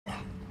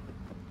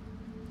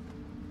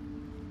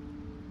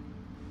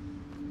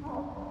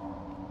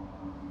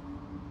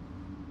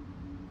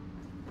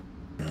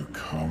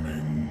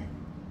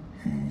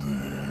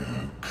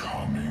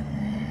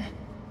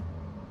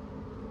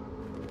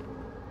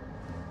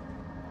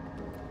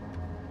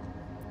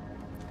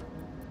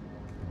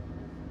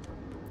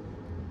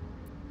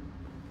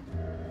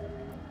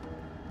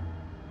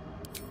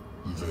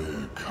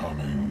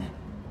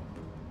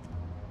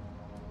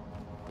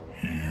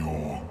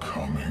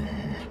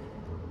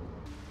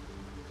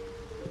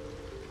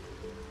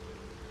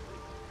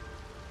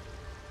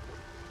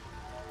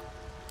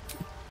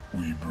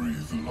We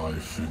breathe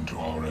life into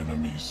our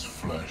enemy's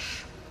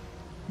flesh.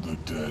 The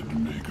dead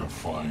make a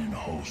fine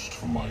host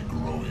for my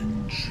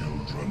growing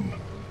children.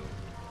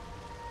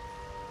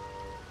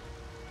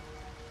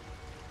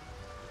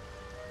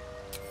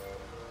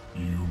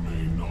 You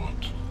may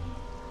not.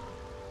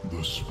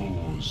 The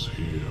spores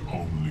hear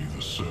only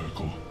the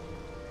circle.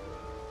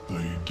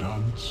 They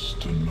dance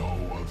to no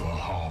other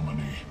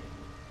harmony.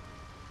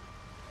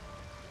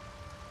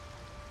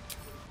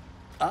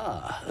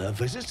 Ah, a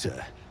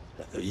visitor.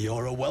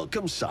 You're a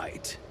welcome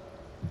sight.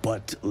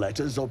 But let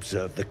us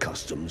observe the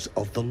customs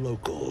of the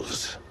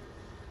locals.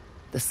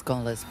 The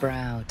scholar's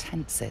brow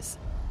tenses.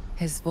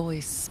 His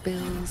voice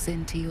spills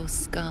into your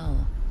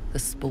skull, the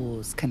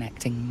spores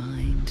connecting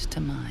mind to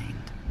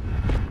mind.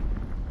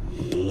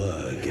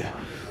 Blurg,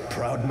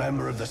 proud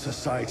member of the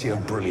Society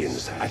of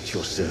Brilliance, at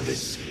your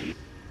service.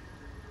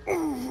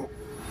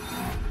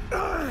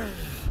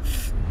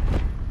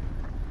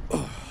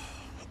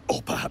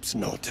 Or perhaps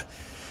not.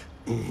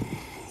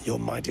 Your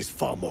mind is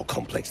far more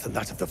complex than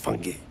that of the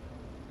fungi.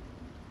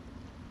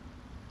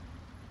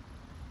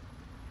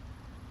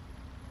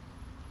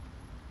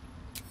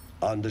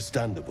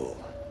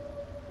 Understandable.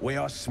 We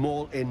are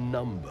small in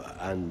number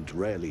and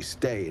rarely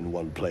stay in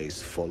one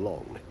place for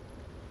long.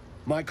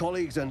 My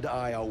colleagues and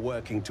I are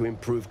working to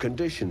improve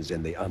conditions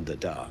in the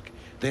Underdark.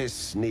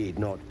 This need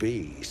not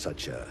be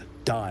such a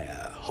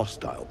dire,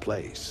 hostile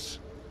place.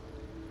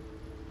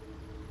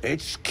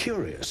 It's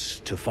curious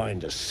to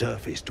find a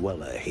surface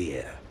dweller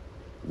here.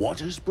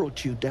 What has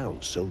brought you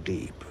down so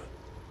deep?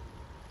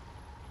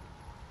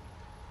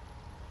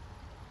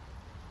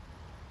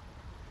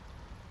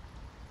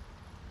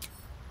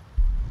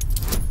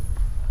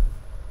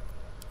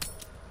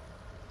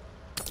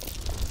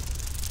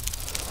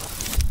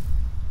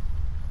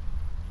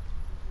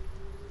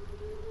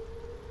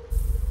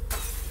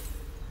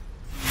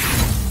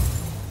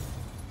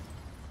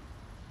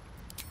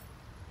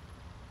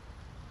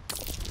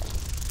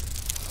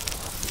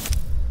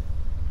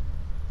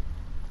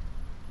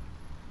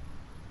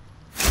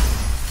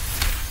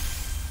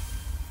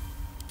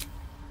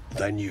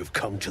 Then you've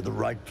come to the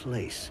right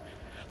place.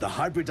 The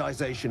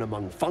hybridization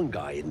among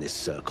fungi in this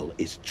circle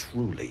is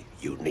truly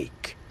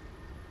unique.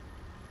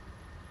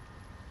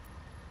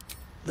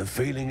 The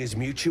feeling is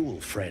mutual,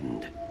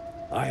 friend.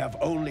 I have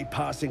only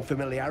passing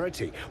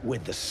familiarity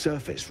with the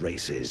surface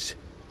races.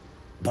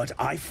 But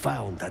I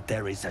found that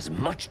there is as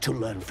much to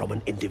learn from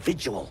an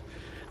individual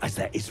as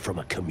there is from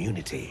a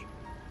community.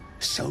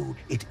 So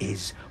it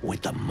is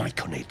with the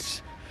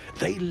Myconids.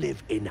 They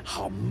live in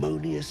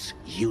harmonious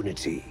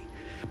unity.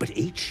 But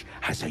each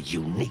has a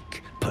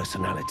unique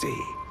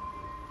personality.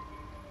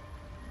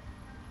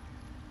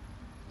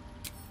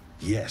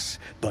 Yes,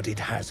 but it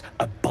has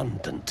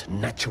abundant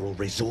natural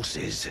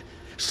resources.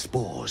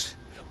 Spores,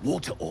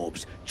 water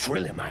orbs,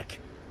 trillimac.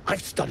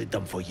 I've studied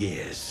them for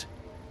years.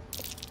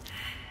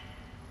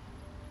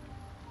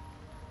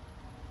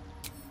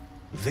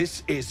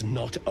 This is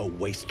not a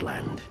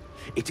wasteland.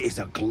 It is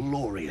a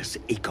glorious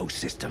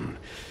ecosystem.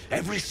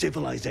 Every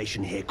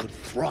civilization here could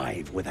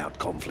thrive without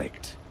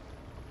conflict.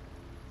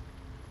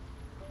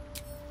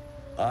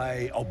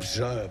 I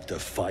observed the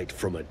fight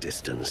from a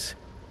distance.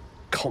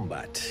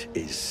 Combat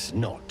is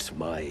not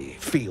my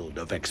field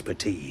of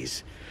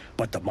expertise,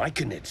 but the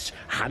Myconids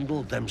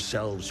handled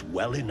themselves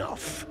well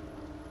enough.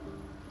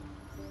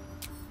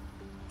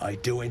 I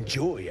do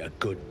enjoy a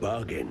good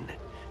bargain,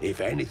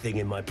 if anything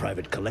in my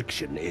private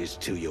collection is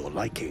to your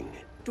liking.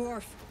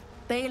 Dwarf.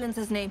 Balin's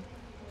his name.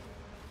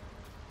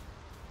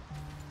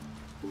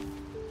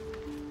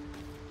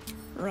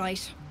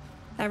 Right.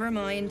 Never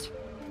mind.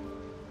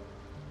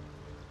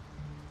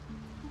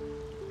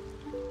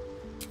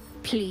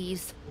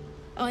 Please.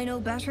 I know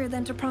better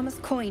than to promise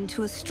coin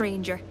to a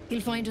stranger.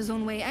 He'll find his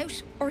own way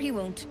out, or he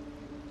won't.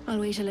 I'll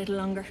wait a little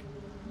longer.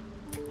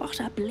 What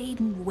a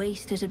bleeding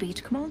waste it'd be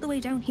to come all the way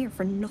down here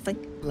for nothing.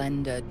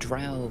 Slender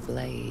drow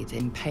blade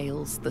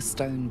impales the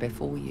stone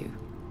before you,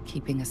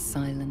 keeping a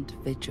silent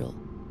vigil.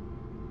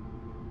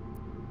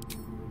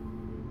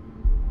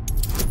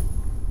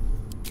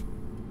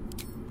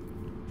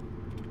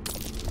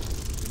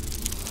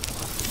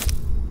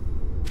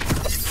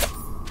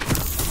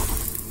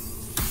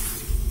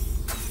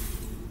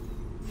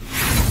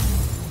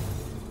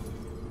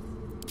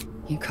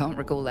 You can't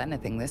recall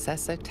anything this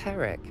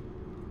esoteric.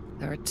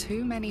 There are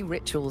too many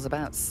rituals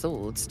about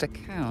swords to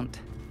count.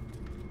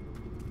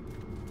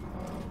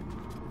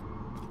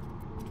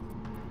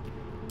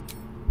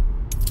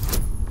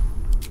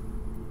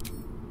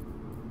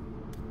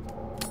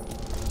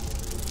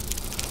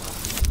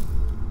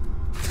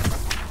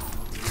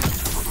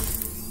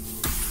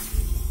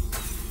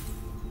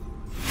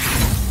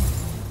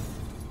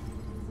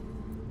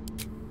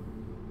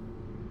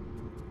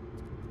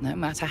 No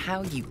matter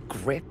how you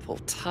grip or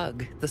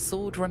tug, the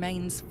sword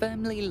remains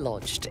firmly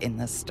lodged in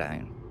the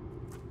stone.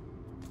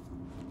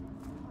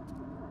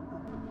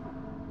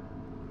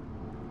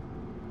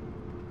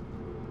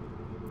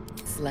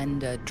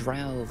 Slender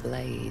drow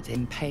blade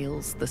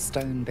impales the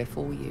stone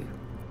before you,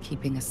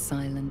 keeping a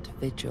silent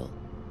vigil.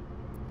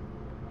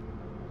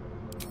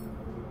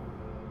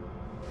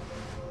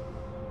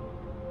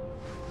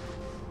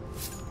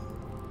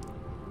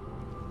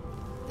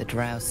 The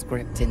drow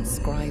script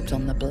inscribed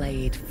on the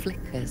blade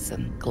flickers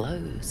and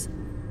glows.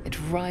 It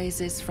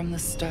rises from the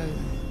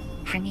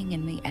stone, hanging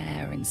in the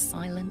air in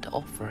silent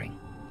offering.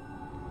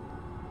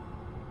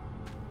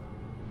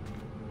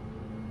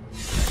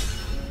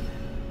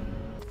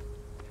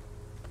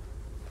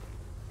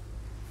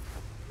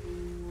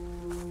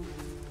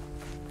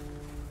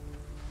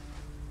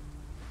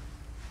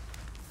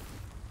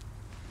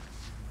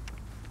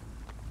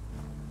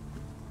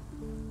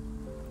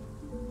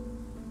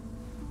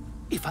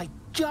 If I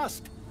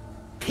just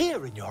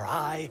peer in your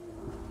eye,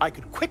 I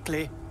could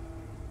quickly...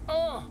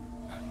 Oh,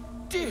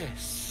 dear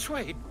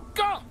sweet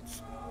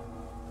gods!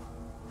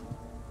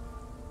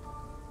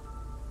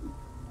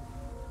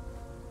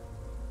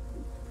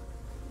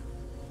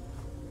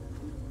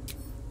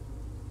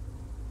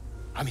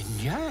 I mean,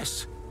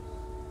 yes.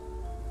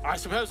 I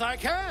suppose I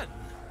can.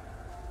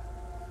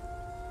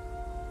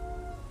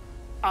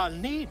 I'll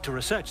need to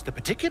research the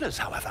particulars,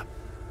 however.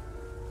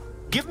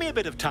 Give me a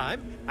bit of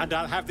time, and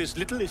I'll have this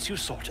little issue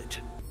sorted.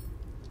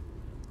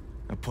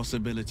 A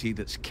possibility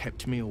that's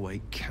kept me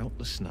awake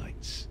countless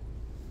nights.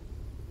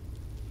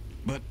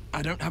 But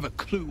I don't have a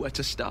clue where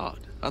to start,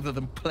 other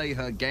than play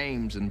her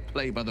games and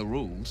play by the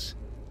rules.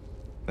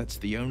 That's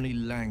the only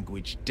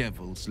language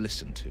devils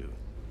listen to.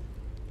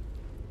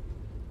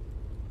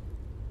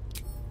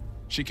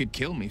 She could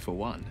kill me for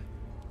one,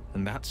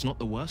 and that's not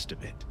the worst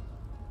of it.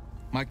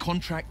 My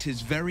contract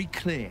is very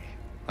clear.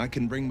 I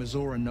can bring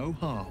Mizora no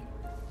harm.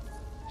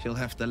 She'll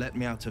have to let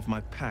me out of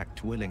my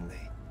pact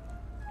willingly.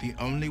 The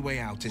only way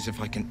out is if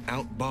I can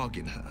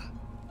out-bargain her.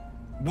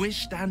 We're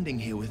standing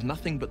here with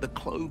nothing but the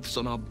clothes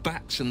on our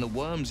backs and the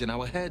worms in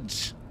our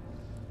heads.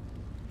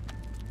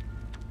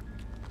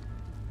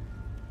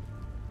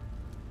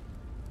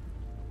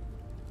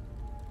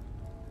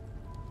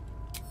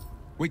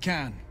 We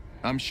can.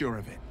 I'm sure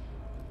of it.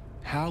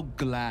 How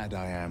glad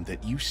I am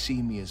that you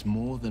see me as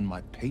more than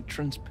my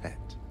patron's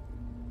pet.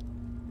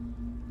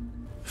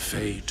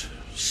 Fate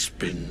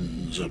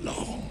spins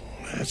along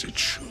as it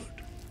should.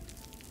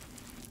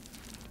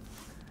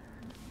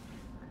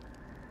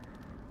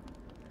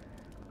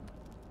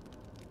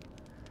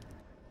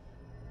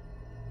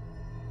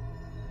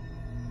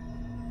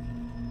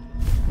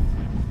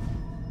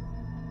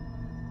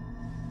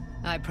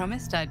 I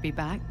promised I'd be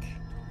back.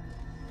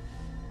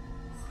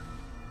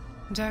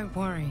 Don't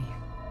worry.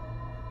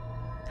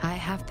 I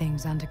have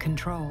things under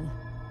control.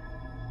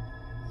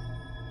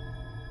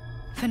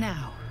 For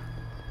now.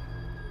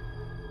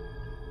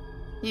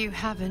 You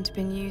haven't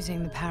been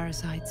using the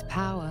parasite's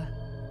power.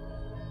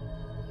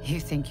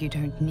 You think you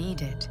don't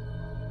need it.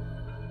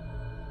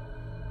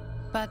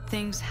 But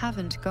things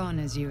haven't gone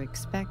as you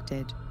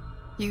expected.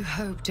 You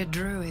hoped a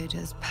druid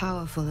as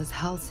powerful as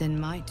Halsin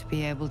might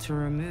be able to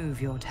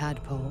remove your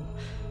tadpole,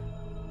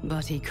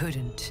 but he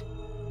couldn't.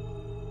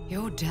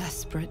 You're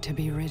desperate to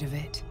be rid of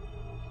it.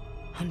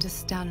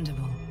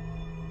 Understandable.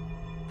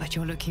 But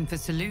you're looking for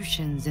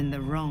solutions in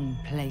the wrong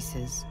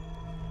places.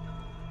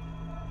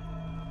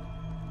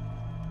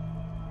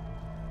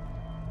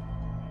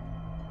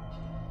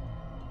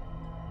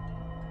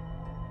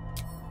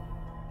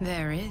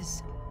 There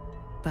is,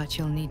 but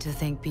you'll need to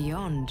think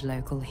beyond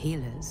local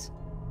healers.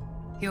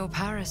 Your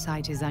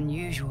parasite is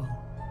unusual.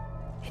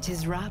 It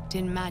is wrapped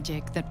in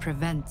magic that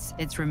prevents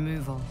its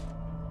removal.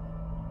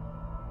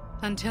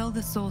 Until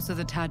the source of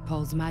the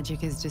tadpole's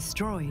magic is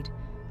destroyed,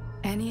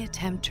 any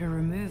attempt to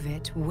remove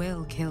it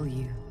will kill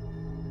you.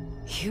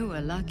 You were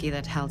lucky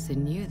that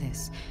Halsin knew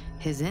this.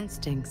 His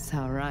instincts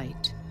are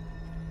right.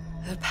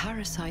 The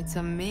parasites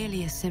are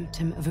merely a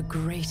symptom of a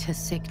greater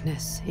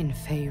sickness in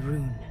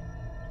Faerûn.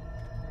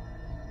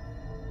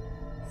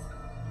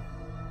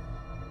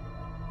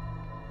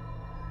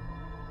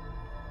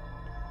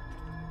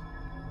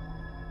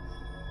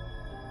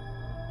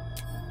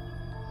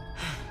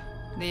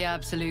 The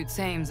absolute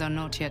sames are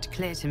not yet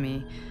clear to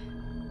me,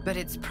 but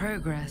its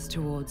progress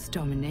towards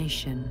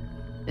domination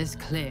is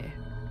clear.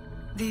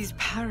 These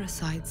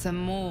parasites are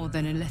more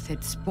than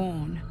illicit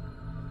spawn.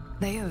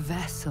 They are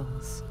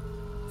vessels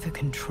for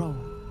control.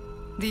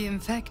 The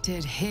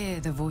infected hear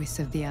the voice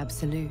of the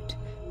Absolute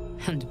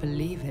and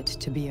believe it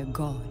to be a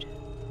god.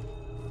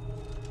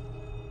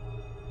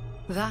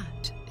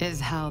 That is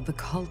how the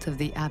cult of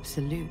the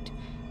Absolute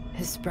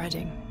is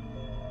spreading.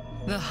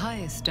 The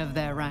highest of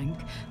their rank,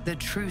 the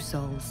True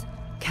Souls,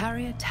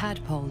 carry a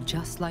tadpole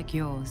just like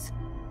yours.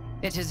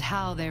 It is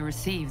how they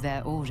receive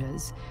their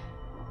orders.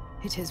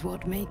 It is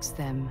what makes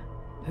them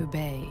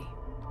obey.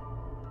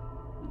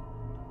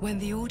 When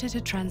the order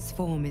to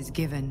transform is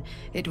given,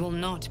 it will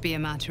not be a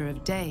matter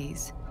of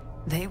days.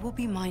 They will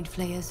be mind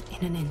flayers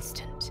in an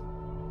instant.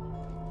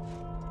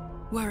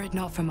 Were it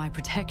not for my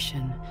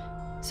protection,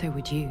 so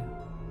would you.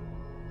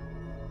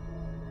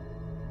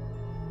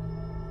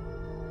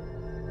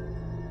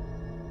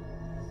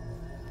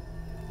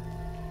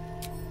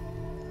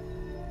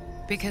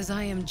 Because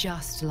I am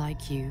just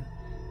like you,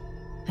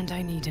 and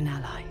I need an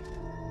ally.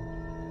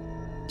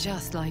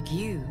 Just like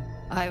you,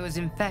 I was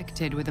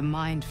infected with a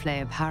mind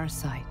flayer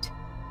parasite.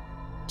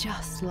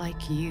 Just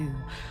like you,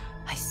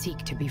 I seek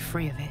to be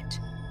free of it.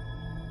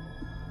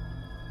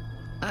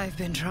 I've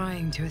been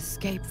trying to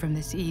escape from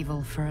this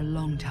evil for a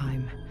long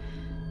time.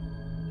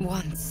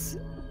 Once,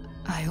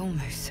 I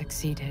almost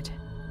succeeded.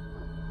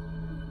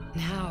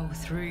 Now,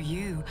 through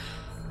you,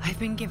 I've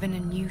been given a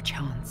new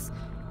chance.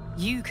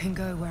 You can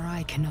go where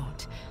I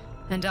cannot,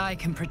 and I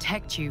can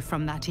protect you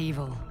from that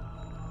evil.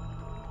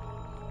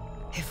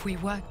 If we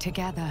work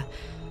together,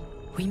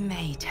 we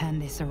may turn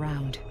this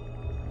around.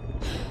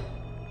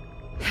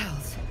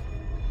 Hells,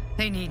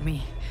 they need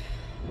me.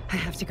 I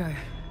have to go.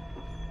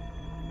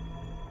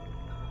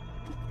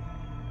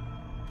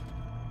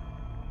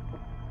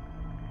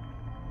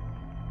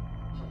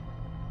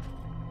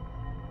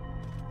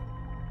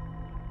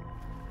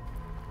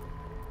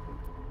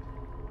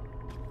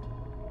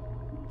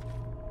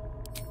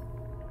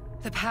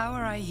 The power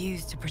I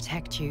used to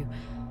protect you,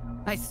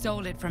 I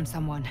stole it from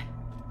someone.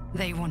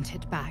 They want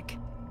it back.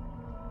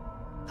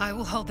 I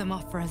will hold them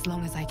off for as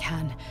long as I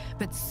can,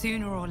 but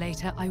sooner or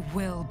later I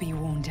will be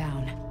worn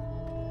down.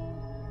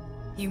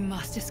 You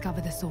must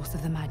discover the source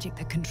of the magic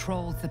that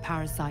controls the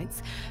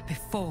parasites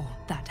before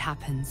that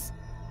happens.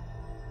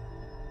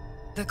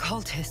 The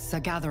cultists are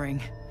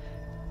gathering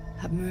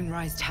at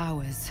Moonrise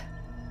Towers.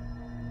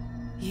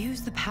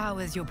 Use the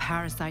powers your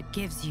parasite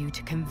gives you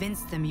to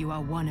convince them you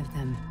are one of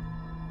them.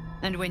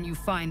 And when you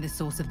find the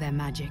source of their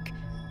magic,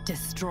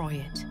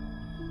 destroy it.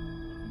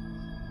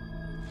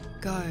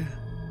 Go.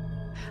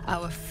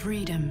 Our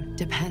freedom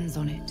depends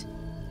on it.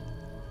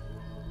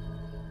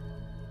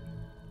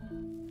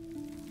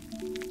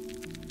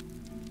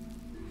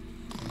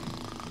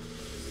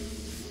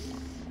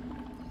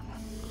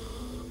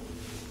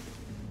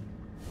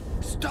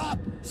 Stop!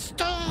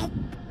 Stop!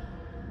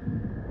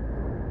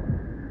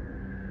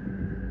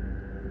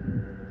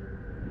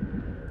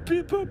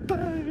 People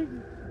bang!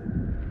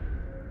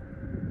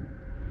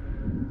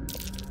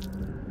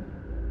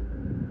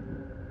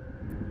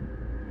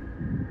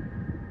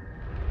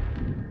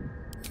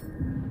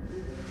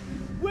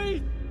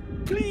 Wait!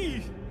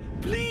 Please!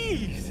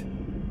 Please!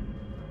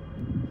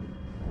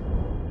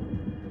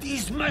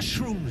 These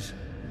mushrooms!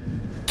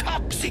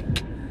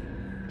 Toxic!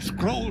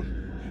 Scroll!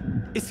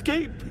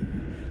 Escape!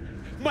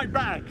 My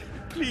bag!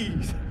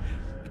 Please!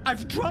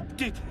 I've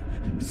dropped it!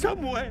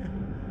 Somewhere!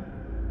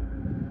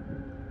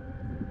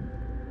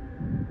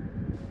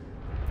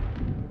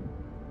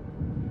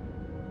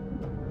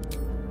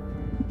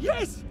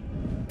 Yes!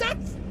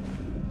 That's...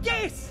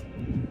 Yes!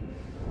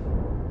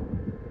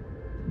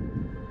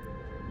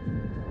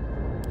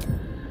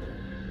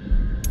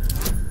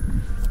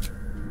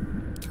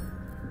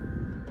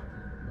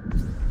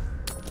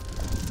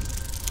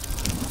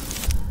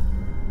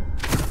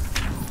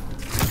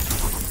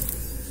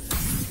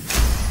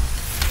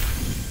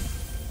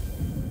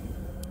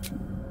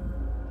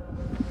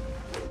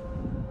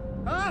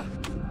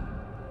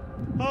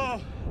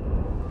 Oh,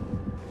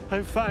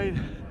 I'm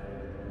fine.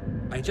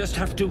 I just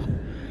have to...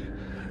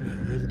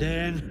 And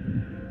then...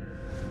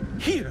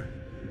 Here!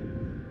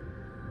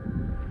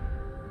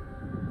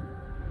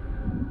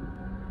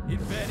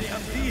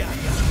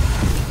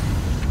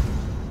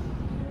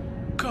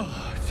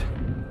 God!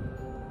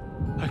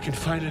 I can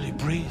finally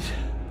breathe.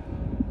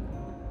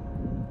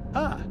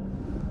 Ah!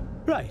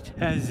 Right,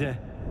 as...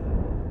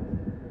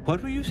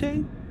 What were you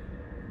saying?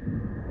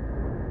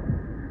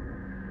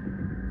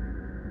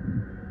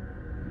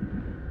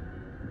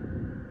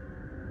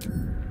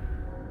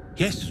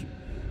 Yes,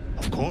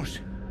 of course.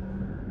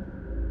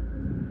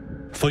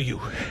 For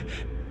you.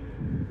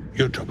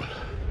 Your trouble.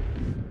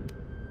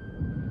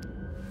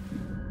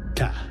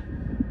 Ta.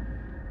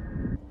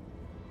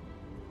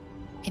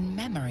 In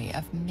memory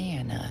of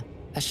Myrna,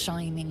 a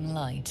shining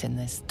light in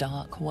this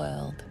dark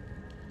world,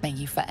 may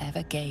you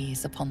forever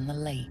gaze upon the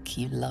lake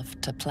you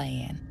loved to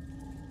play in.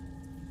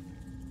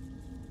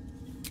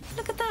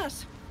 Look at that.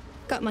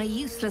 Got my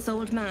useless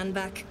old man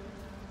back.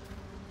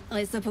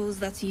 I suppose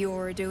that's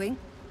your doing.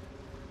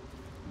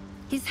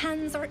 His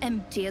hands are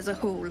empty as a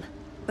whole.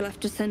 We'll have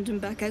to send him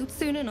back out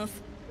soon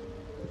enough.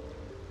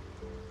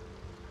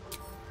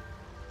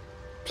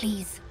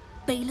 Please,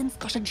 Balin's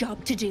got a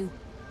job to do.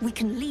 We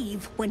can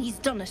leave when he's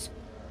done it.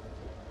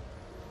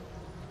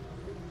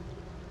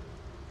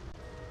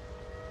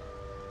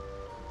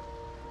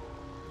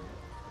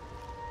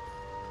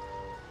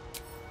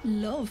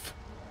 Love?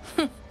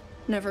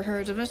 Never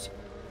heard of it.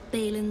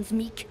 Balin's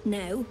meek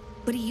now,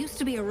 but he used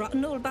to be a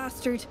rotten old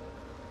bastard.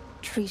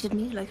 Treated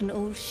me like an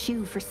old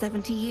shoe for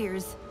 70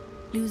 years.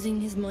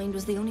 Losing his mind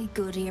was the only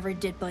good he ever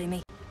did by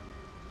me.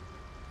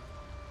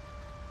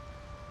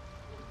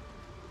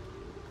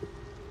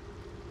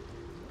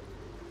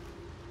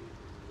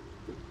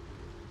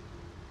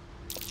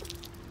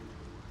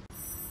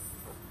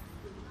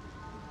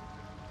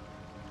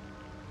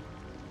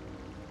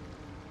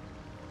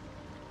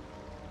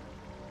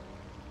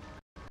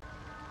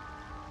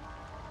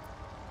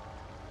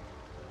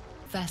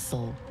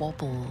 Vessel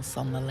wobbles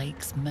on the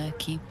lake's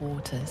murky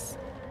waters.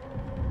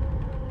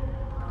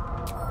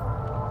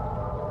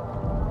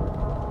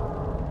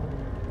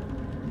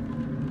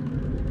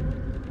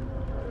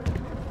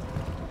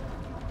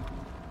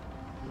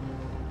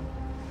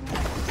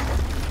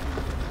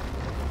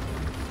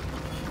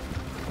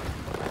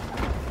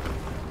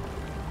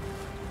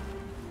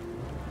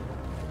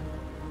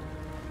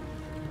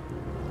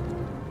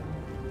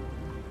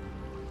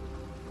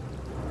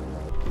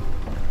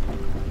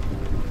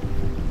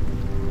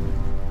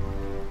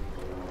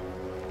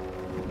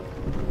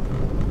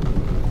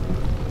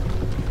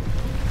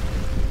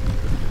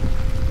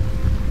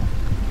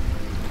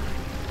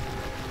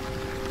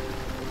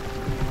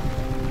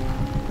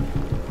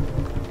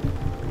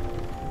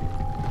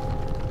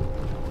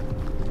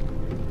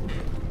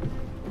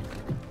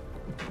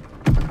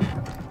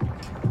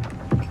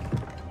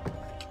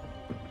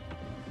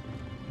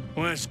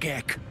 Where's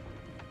Gek?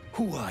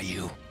 Who are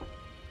you?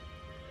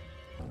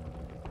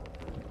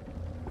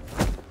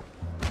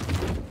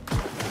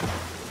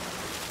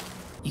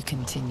 You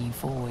continue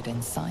forward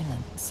in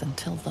silence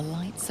until the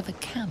lights of a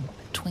camp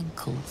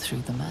twinkle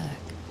through the murk.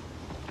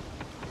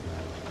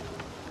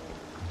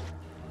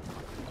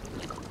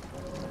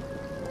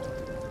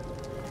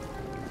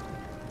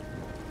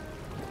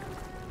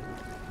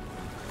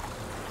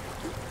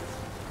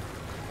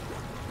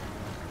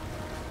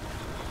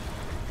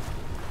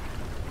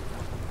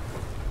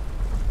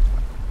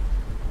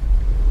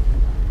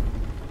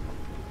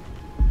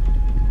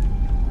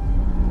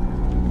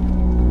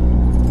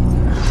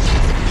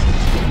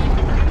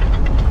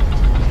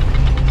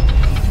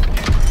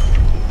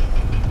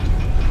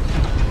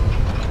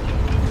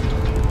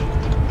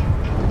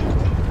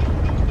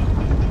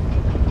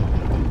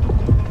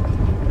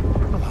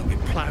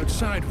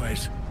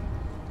 Sideways.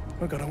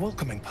 We've got a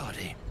welcoming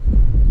party.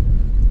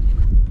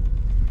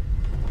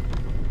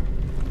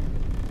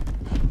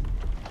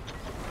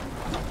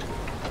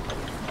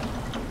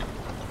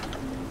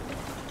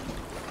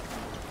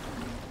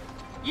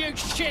 You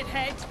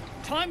shithead!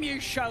 Time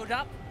you showed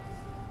up.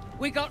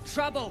 We got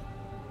trouble.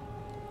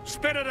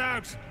 Spit it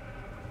out!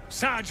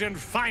 Sergeant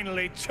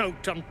finally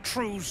choked on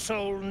True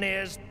Soul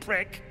Near's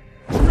prick.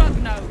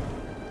 Rugno!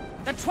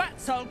 The twat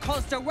soul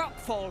caused a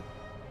rockfall.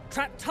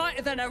 Trapped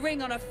tighter than a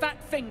ring on a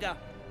fat finger.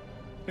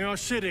 You're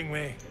shitting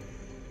me.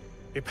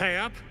 You pay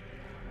up?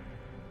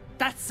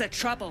 That's the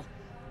trouble.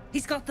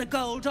 He's got the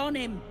gold on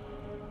him.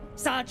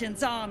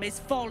 Sergeant's arm is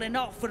falling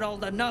off with all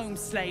the gnome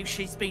slaves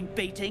she's been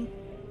beating.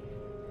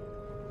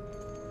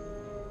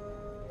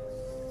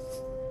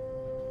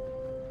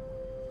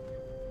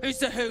 Who's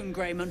the hoon,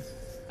 Greyman?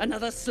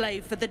 Another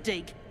slave for the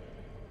dig.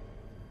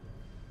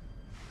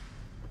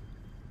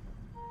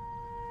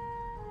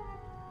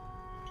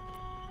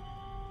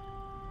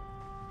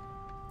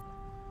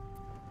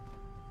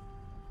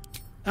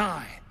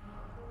 Aye.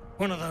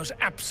 One of those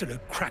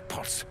absolute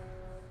crackpots.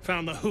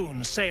 Found the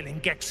hoon sailing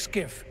Gek's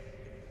skiff.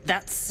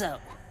 That's so.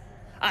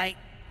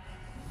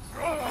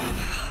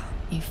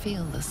 You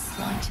feel the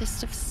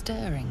slightest of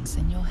stirrings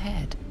in your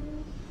head.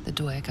 The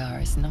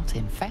Duergar is not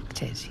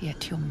infected,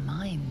 yet your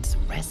minds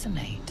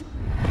resonate.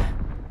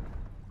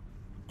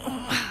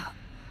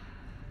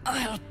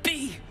 I'll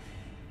be.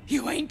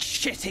 You ain't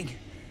shitting.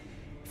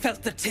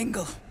 Felt the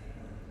tingle.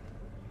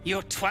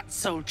 Your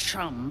twat-soul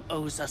chum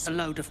owes us a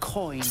load of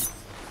coin.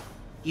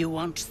 You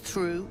want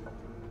through?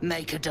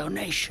 Make a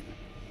donation.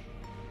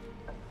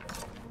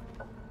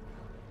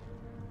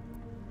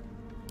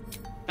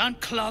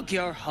 Unclog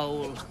your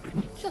hole.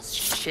 Just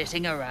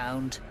shitting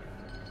around.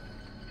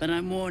 But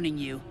I'm warning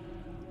you.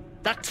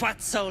 That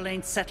twat soul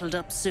ain't settled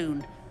up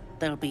soon.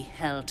 There'll be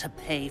hell to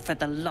pay for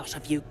the lot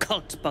of you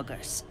cult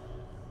buggers.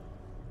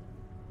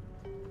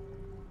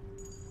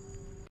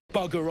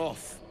 Bugger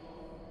off.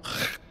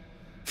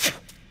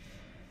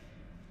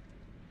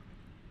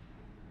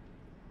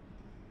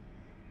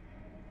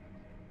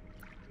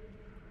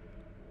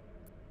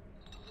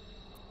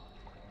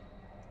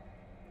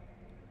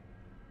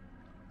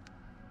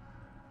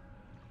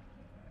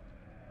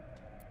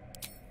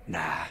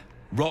 Nah,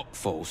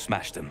 rockfall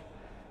smashed them.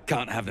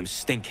 Can't have them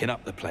stinking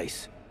up the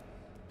place.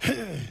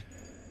 The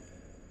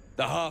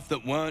half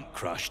that weren't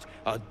crushed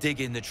are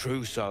digging the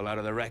true soul out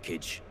of the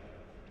wreckage.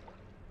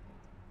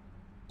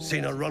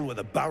 Seen her run with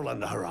a barrel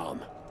under her arm.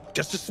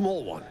 Just a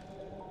small one,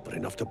 but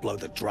enough to blow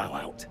the drow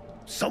out.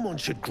 Someone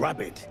should grab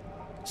it.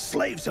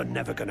 Slaves are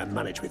never gonna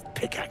manage with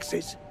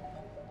pickaxes.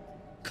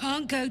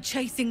 Can't go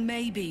chasing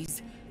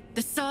maybes.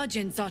 The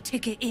sergeant's our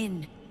ticket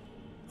in.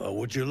 Oh,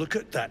 would you look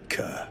at that,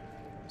 Kerr?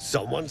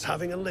 Someone's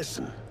having a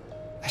listen.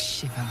 A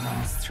shiver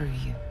runs through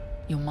you.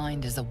 Your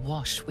mind is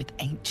awash with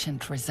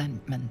ancient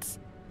resentments.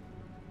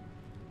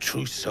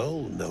 True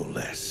soul, no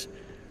less.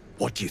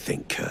 What do you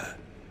think, Kerr?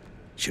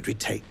 Should we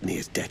take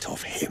Nir's debt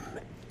off him?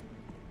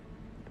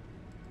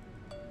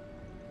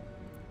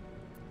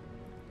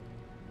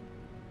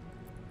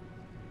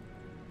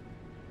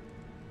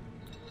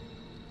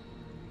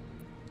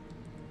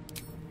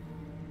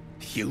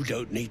 You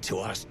don't need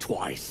to ask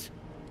twice.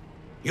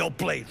 Your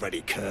blade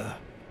ready, Kerr.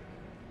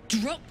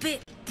 Drop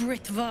it,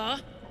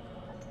 Britvar.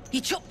 You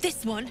chop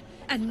this one,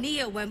 and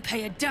Nir won't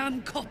pay a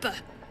damn copper.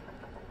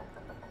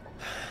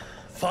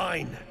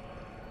 Fine.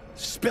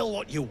 Spill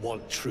what you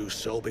want, True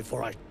Soul,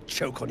 before I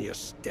choke on your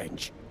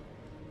stench.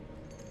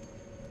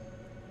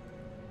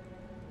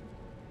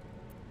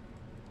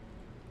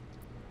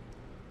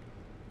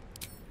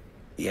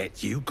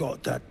 Yet you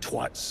got that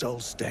twat soul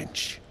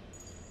stench.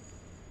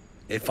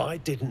 If I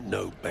didn't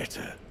know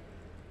better,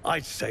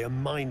 I'd say a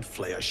mind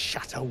flayer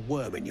shat a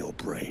worm in your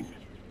brain.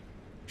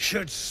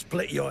 Should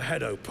split your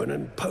head open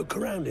and poke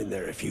around in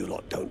there if you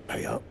lot don't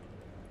pay up.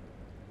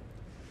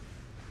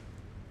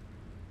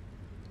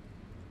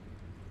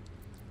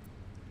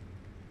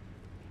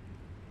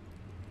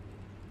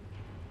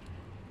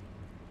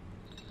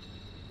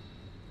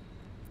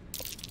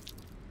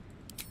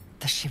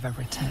 The shiver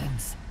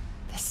returns.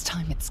 This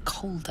time it's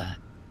colder,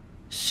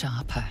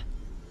 sharper.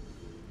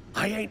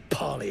 I ain't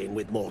parleying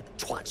with more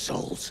twat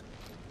souls.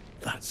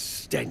 That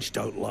stench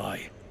don't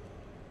lie.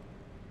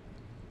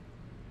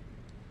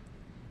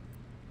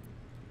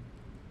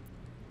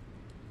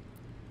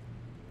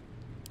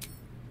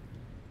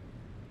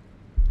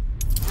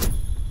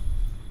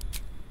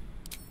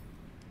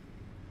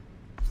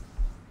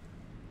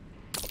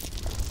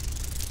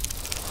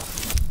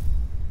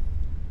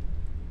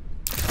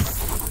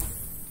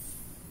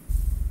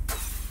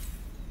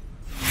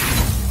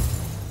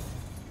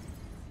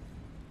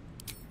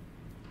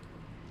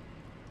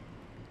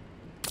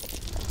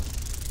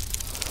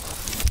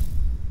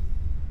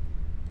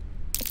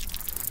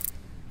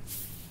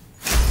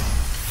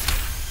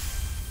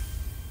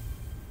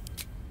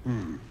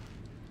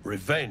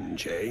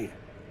 Revenge, eh?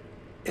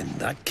 In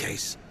that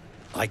case,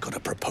 I got a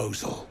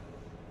proposal.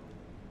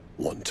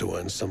 Want to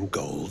earn some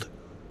gold?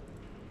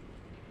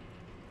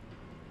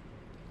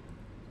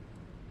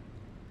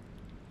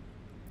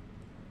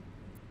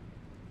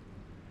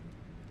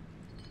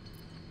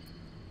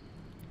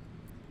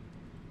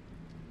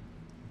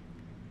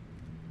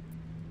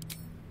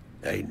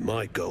 Ain't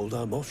my gold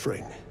I'm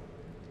offering.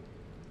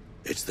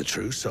 It's the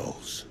true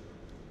souls.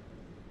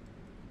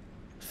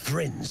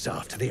 Thrin's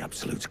after the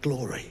absolute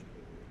glory.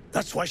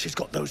 That's why she's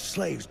got those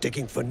slaves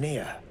digging for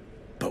Nia.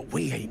 But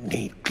we ain't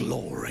need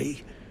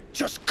glory,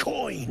 just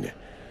coin.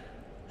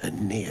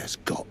 And Nia's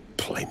got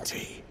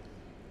plenty.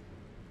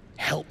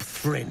 Help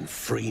Thrin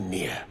free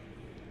Nia.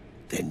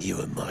 Then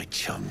you and my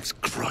chums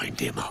grind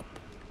him up.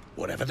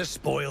 Whatever the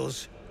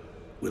spoils,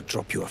 we'll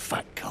drop you a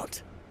fat cut.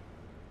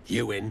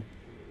 You in?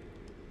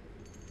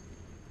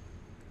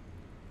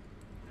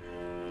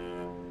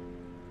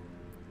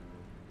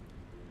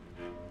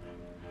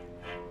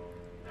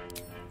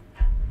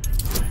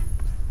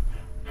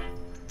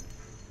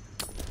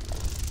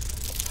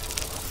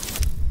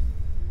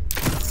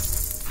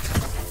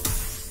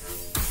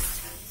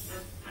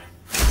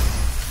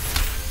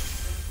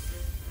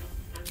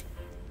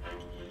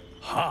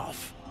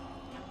 Half.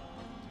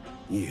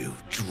 You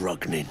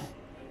drugnin.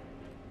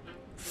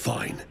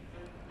 Fine.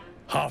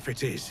 Half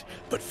it is.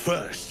 But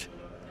first,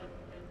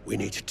 we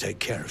need to take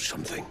care of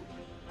something.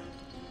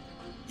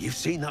 You've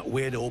seen that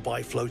weird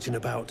orbi floating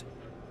about?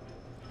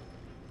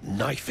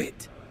 Knife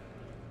it.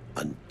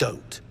 And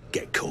don't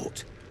get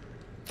caught.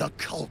 The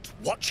cult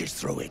watches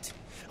through it.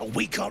 And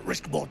we can't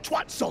risk more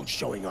twat souls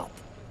showing up.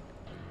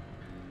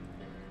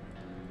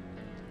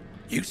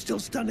 You still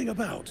standing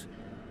about?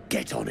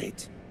 Get on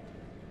it.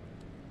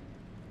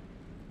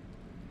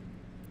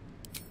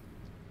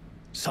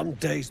 Some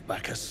days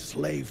back, a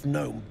slave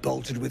gnome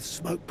bolted with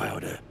smoke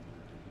powder.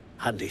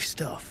 Handy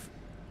stuff.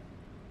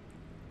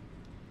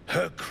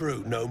 Her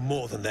crew know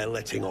more than they're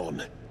letting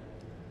on.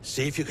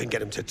 See if you can get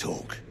them to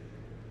talk.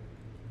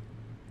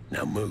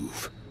 Now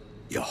move.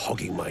 You're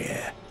hogging my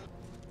air.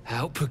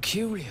 How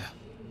peculiar.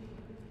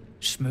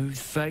 Smooth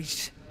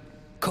face,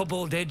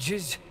 cobbled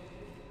edges.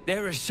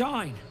 They're a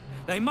sign.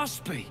 They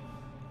must be.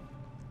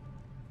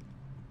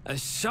 A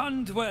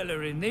sun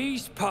dweller in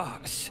these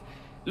parts.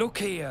 Look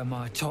here,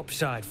 my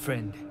topside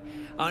friend.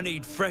 I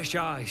need fresh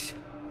eyes,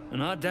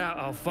 and I doubt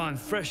I'll find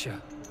fresher.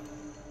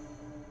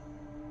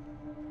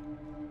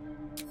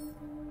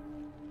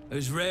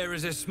 As rare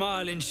as a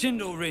smile in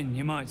Sindlerin,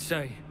 you might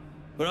say.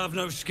 But I've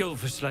no skill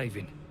for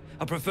slaving.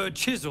 I prefer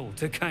chisel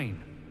to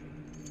cane.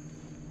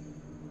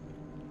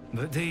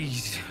 But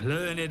these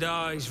learned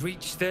eyes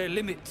reach their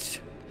limits,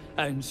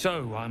 and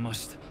so I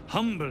must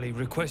humbly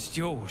request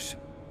yours.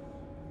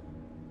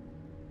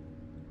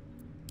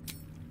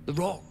 The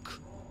rock,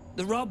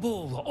 the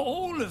rubble,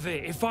 all of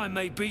it, if I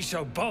may be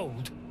so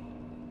bold.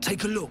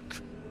 Take a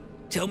look.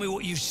 Tell me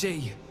what you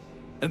see,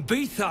 and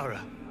be thorough.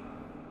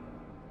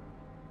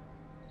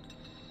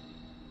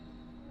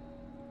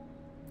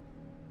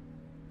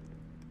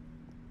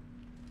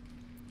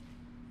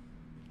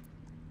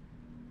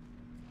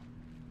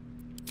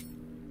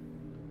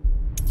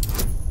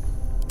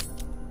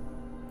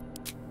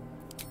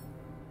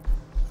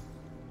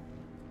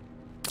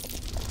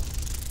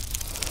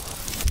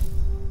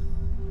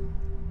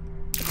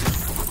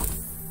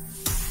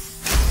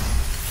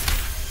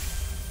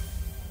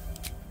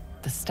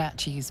 The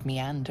statue's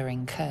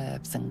meandering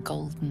curves and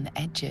golden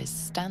edges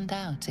stand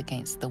out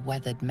against the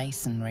weathered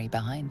masonry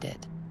behind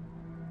it.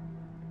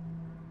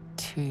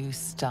 Two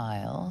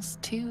styles,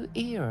 two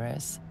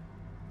eras.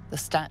 The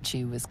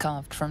statue was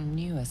carved from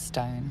newer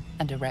stone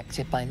and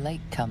erected by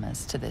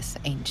latecomers to this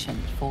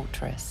ancient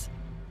fortress.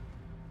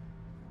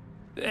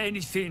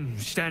 Anything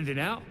standing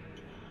out?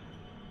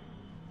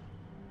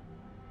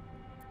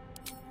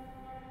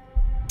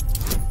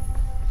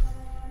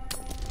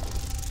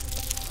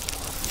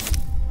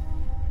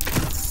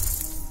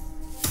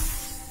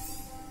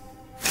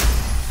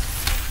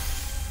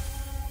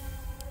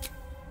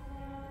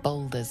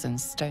 Boulders and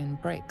stone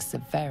bricks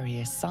of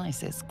various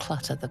sizes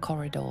clutter the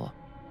corridor,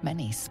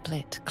 many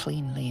split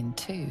cleanly in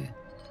two,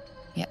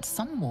 yet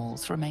some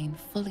walls remain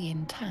fully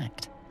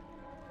intact.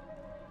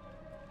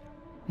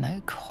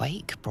 No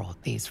quake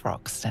brought these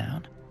rocks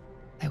down.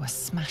 They were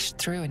smashed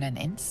through in an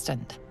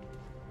instant.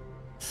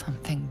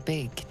 Something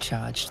big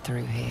charged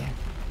through here.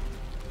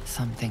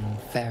 Something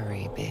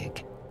very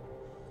big.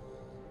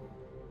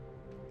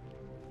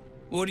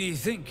 What do you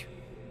think?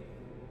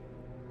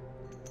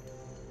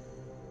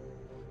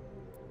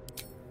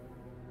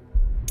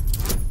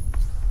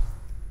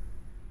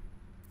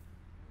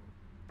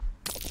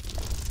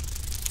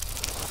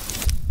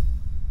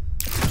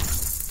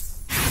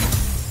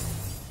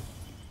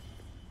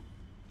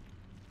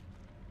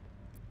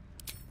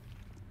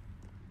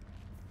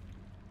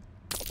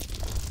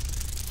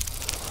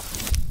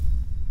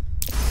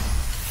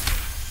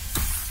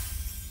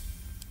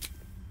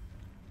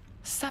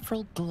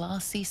 Several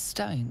glassy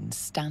stones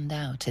stand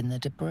out in the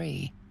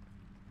debris.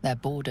 Their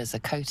borders are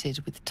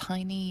coated with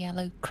tiny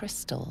yellow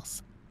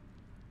crystals.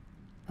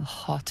 The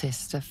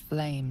hottest of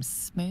flames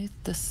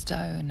smoothed the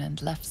stone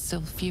and left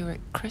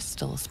sulfuric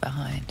crystals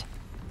behind.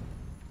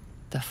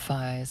 The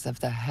fires of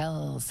the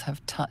hells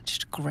have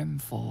touched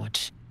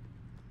Grimforge.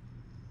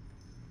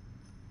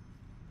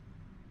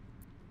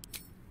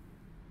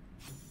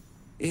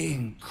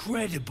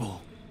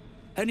 Incredible.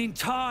 An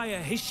entire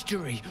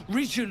history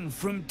risen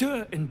from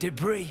dirt and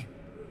debris.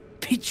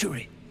 Picture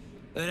it.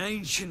 An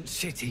ancient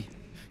city,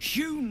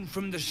 hewn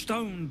from the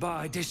stone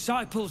by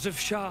disciples of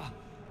Shah,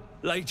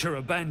 later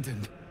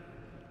abandoned.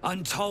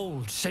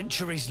 Untold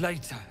centuries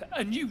later,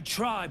 a new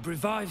tribe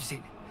revives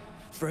it.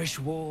 Fresh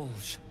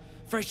walls,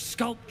 fresh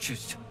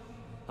sculptures,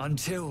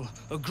 until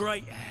a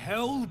great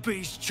hell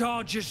beast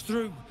charges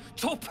through,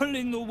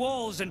 toppling the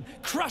walls and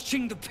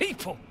crushing the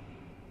people.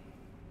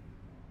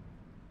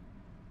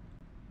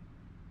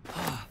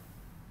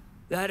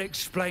 That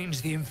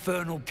explains the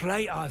infernal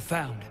plate I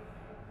found.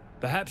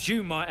 Perhaps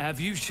you might have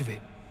use of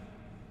it.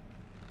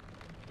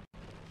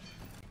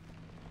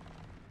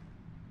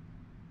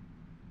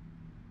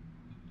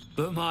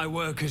 But my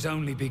work has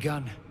only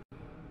begun.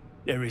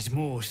 There is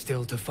more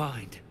still to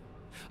find.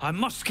 I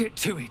must get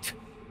to it.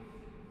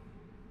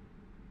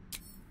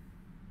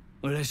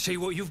 Well, let's see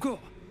what you've got.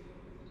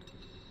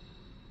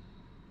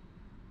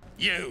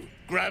 You,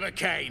 grab a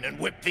cane and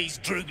whip these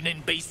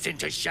droognin beasts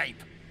into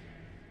shape.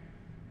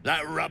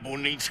 That rubble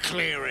needs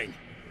clearing,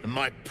 and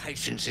my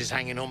patience is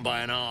hanging on by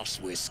an arse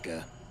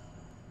whisker.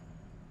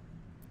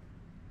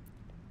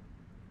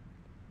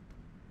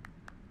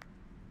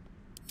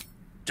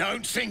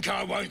 Don't think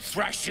I won't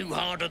thrash you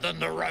harder than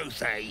the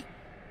Roth, eh?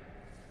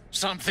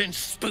 Something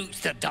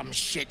spooks the dumb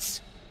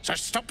shits, so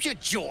stop your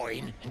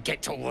jawing and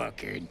get to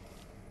working.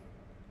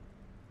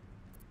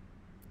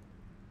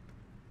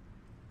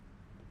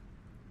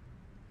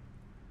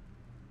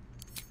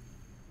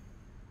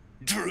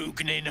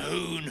 Droognin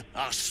hoon,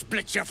 I'll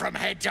split you from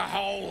head to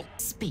hole.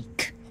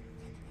 Speak.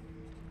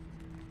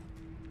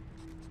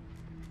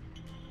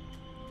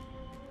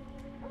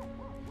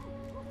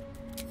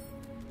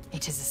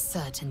 It is a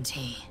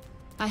certainty.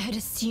 I had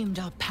assumed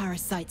our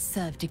parasites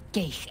served a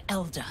Geich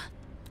elder,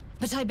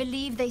 but I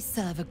believe they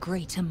serve a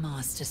greater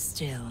master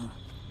still.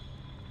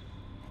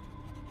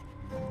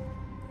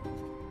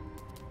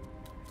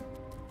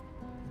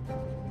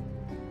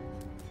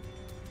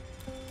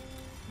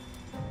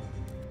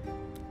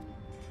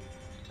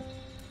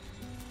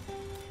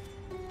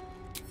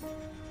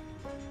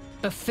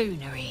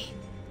 Buffoonery.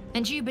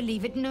 And you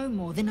believe it no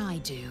more than I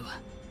do.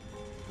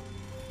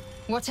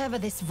 Whatever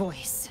this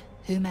voice,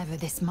 whomever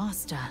this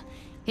master,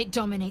 it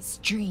dominates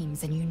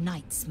dreams and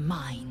unites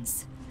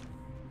minds.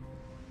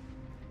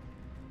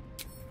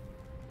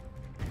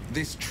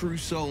 This true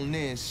soul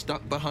near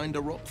stuck behind a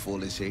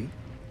rockfall, is he?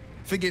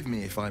 Forgive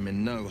me if I'm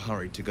in no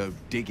hurry to go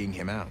digging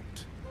him out.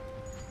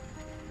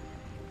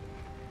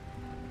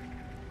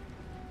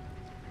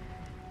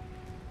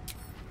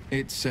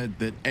 It's said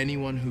that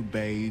anyone who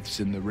bathes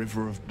in the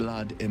river of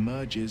blood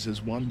emerges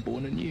as one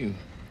born anew.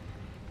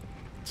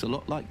 It's a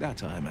lot like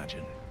that, I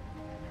imagine.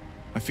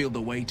 I feel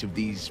the weight of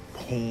these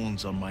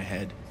horns on my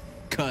head,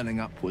 curling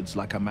upwards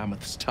like a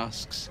mammoth's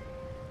tusks.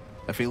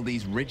 I feel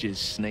these ridges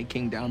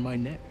snaking down my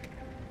neck.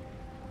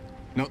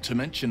 Not to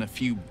mention a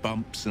few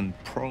bumps and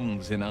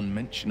prongs in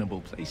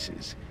unmentionable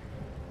places.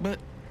 But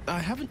I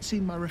haven't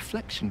seen my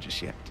reflection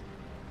just yet.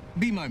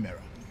 Be my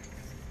mirror.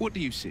 What do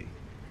you see?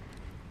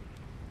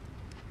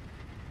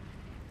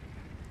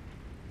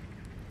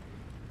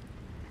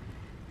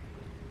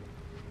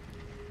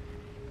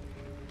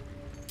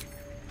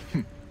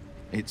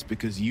 It's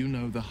because you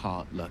know the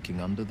heart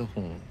lurking under the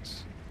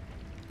horns.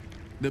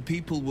 The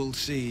people will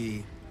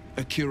see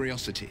a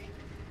curiosity,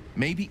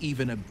 maybe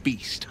even a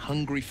beast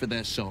hungry for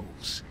their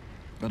souls.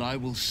 But I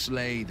will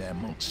slay their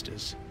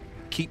monsters,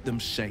 keep them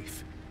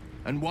safe,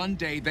 and one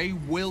day they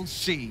will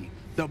see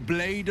the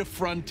Blade of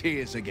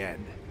Frontiers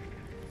again.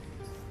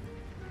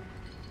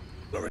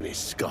 Or in his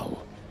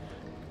skull.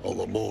 All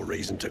the more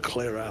reason to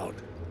clear out.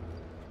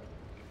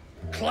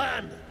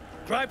 Clan!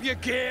 Grab your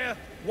gear,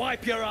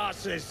 wipe your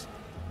asses!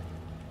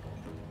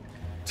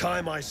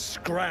 Time I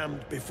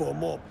scrammed before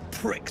more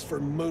pricks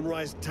from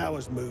Moonrise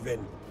Towers move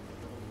in.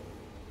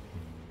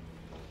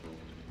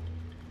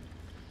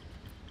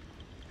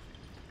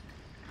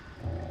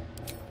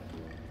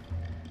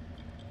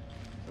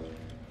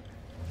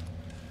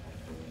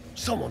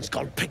 Someone's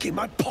gone picking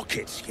my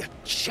pockets, you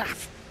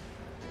chaff!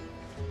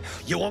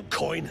 You want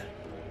coin?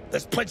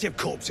 There's plenty of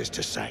corpses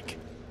to sack.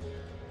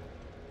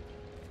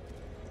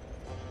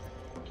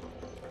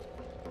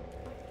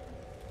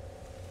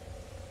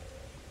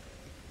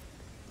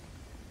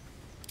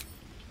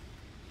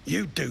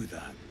 You do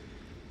that.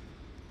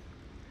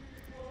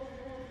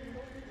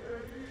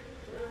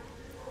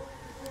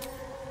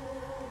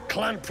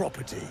 Clan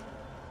property.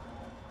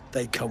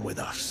 They come with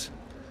us.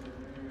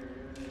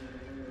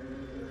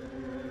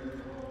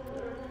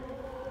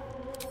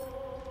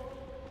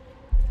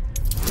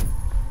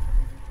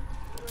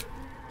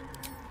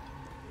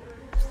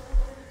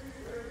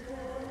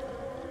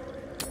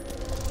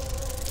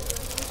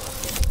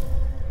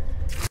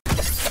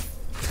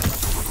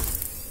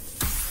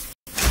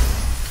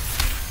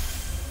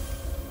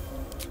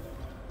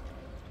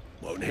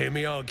 Won't hear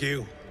me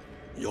argue.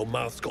 Your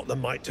mouth's got the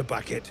might to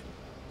back it.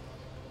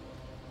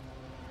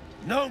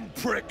 Gnome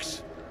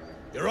pricks!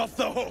 You're off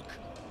the hook!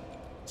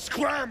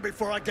 Scram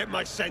before I get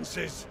my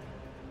senses!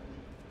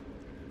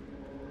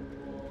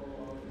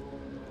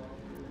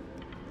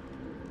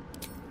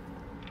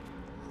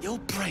 Your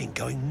brain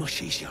going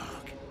mushy,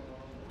 Shark.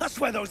 That's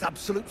where those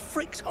absolute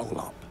freaks hole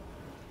up.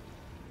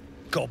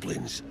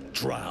 Goblins,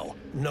 drow,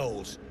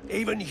 gnolls,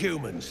 even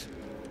humans.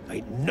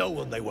 Ain't no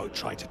one they won't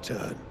try to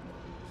turn.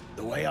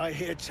 The way I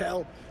hear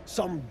tell,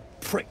 some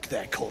prick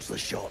there calls the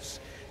shots.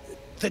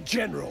 The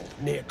General,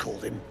 near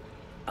called him.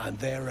 And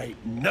there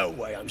ain't no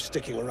way I'm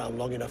sticking around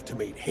long enough to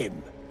meet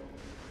him.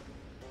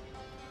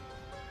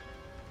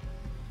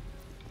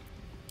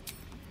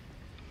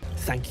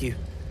 Thank you.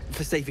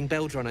 For saving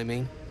Baldur, I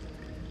mean.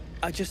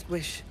 I just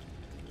wish...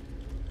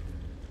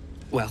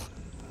 Well,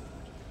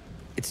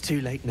 it's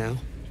too late now.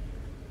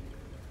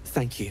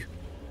 Thank you.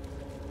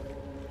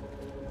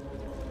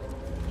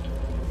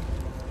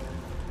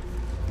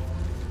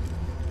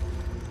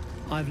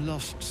 I've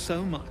lost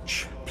so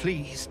much.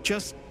 Please,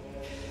 just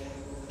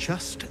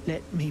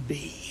let me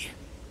be.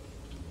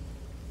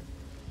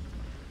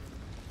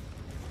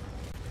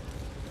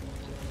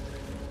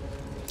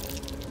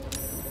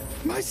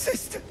 My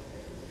sister,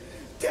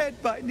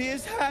 dead by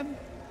Nir's hand.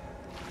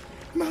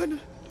 Mana,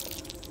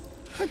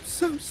 I'm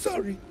so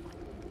sorry.